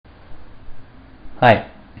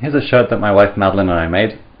Hi, here's a shirt that my wife Madeline and I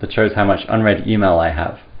made that shows how much unread email I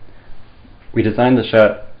have. We designed the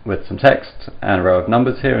shirt with some text and a row of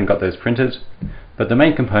numbers here and got those printed, but the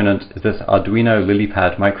main component is this Arduino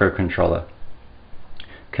LilyPad microcontroller.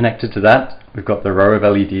 Connected to that, we've got the row of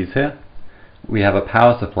LEDs here. We have a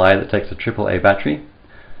power supply that takes a AAA battery,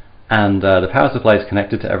 and the power supply is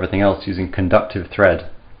connected to everything else using conductive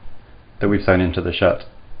thread that we've sewn into the shirt.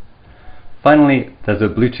 Finally, there's a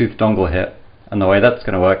Bluetooth dongle here, and the way that's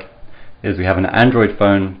going to work is we have an Android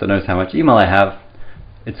phone that knows how much email I have.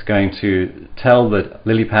 It's going to tell the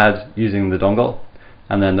LilyPad using the dongle,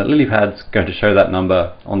 and then the LilyPad's going to show that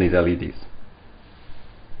number on these LEDs.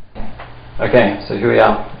 Okay, so here we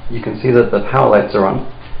are. You can see that the power lights are on,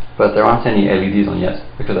 but there aren't any LEDs on yet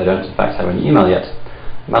because I don't in fact have any email yet.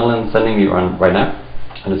 Madeline's sending me one right now,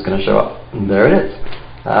 and it's going to show up. And there it is.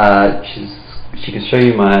 She can show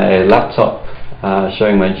you my laptop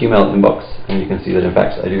showing my Gmail inbox, and you can see that in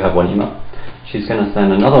fact I do have one email. She's going to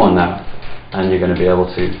send another one now, and you're going to be able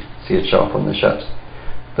to see it show up on the shirt.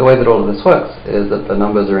 The way that all of this works is that the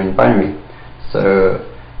numbers are in binary, so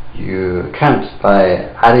you count by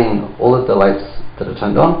adding all of the lights that are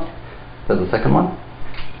turned on. There's the second one,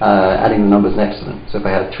 adding the numbers next to them. So if I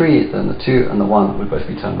had 3, then the 2 and the 1 would both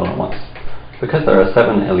be turned on at once. Because there are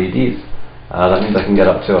 7 LEDs, that means I can get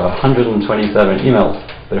up to 127 emails,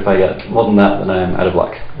 but if I get more than that, then I'm out of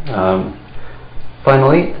luck.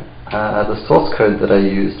 Finally, the source code that I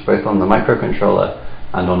used both on the microcontroller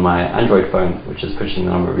and on my Android phone, which is pushing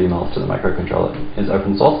the number of emails to the microcontroller, is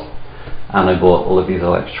open source, and I bought all of these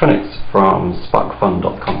electronics from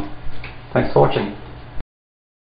sparkfun.com. Thanks for watching.